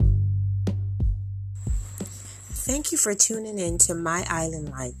Thank you for tuning in to My Island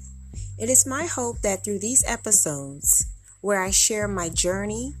Life. It is my hope that through these episodes, where I share my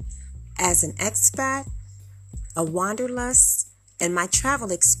journey as an expat, a wanderlust, and my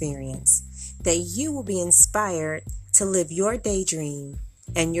travel experience, that you will be inspired to live your daydream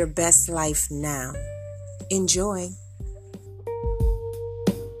and your best life now. Enjoy.